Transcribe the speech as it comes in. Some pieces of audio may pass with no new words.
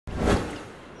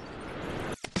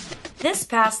This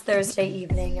past Thursday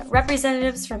evening,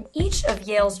 representatives from each of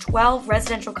Yale's 12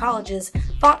 residential colleges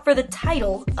fought for the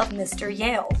title of Mr.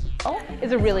 Yale.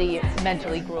 Is a really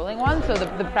mentally grueling one, so the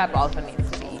prep also needs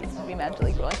to be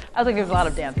mentally grueling. I was like, there's a lot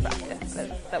of dance practice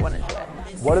that went into it.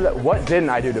 What didn't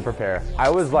I do to prepare? I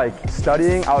was like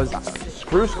studying,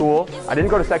 screw school. I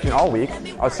didn't go to section all week.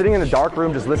 I was sitting in a dark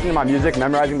room just listening to my music,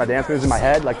 memorizing my dance moves in my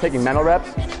head, like taking mental reps,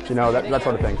 you know, that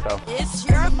sort of thing, so. It's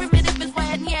your primitive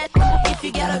plan yet. If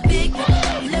you got a big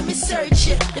one, let me search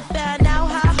it to find out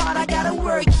how hard I gotta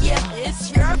work, yeah.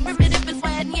 It's your primitive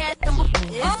plan yet.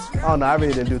 Oh no, I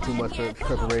really didn't do too much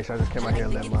preparation. I just came out here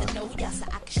and let my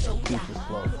pieces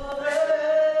flow.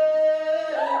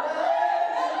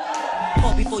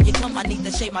 Before you come, I need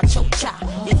to shave my chocha.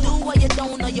 You do or you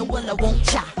don't, or you will or won't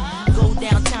cha. Go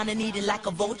downtown and eat it like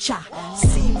a vulture.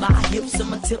 See my hips and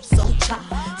my tips so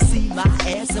cha. See my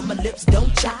ass and my lips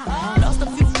don't cha. Lost a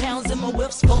few pounds in my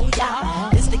whips for ya.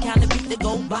 This the kind of beat that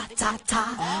go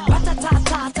ba-ta-ta.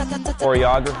 Ba-ta-ta-ta-ta-ta-ta.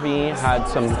 Choreography, had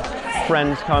some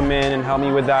friends come in and help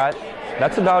me with that.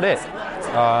 That's about it.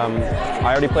 I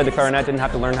already played the clarinet, didn't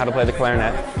have to learn how to play the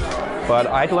clarinet. But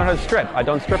I had to learn how to strip. I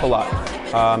don't strip a lot.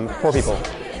 Poor people.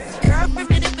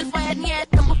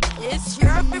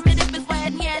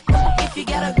 If you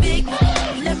got a big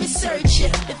one, let me search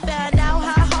it to find out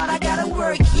how hard I gotta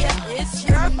work. Yeah, it's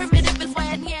your primitive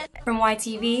plan yet. From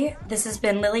YTV, this has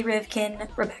been Lily Rivkin,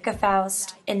 Rebecca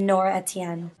Faust, and Nora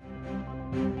Etienne.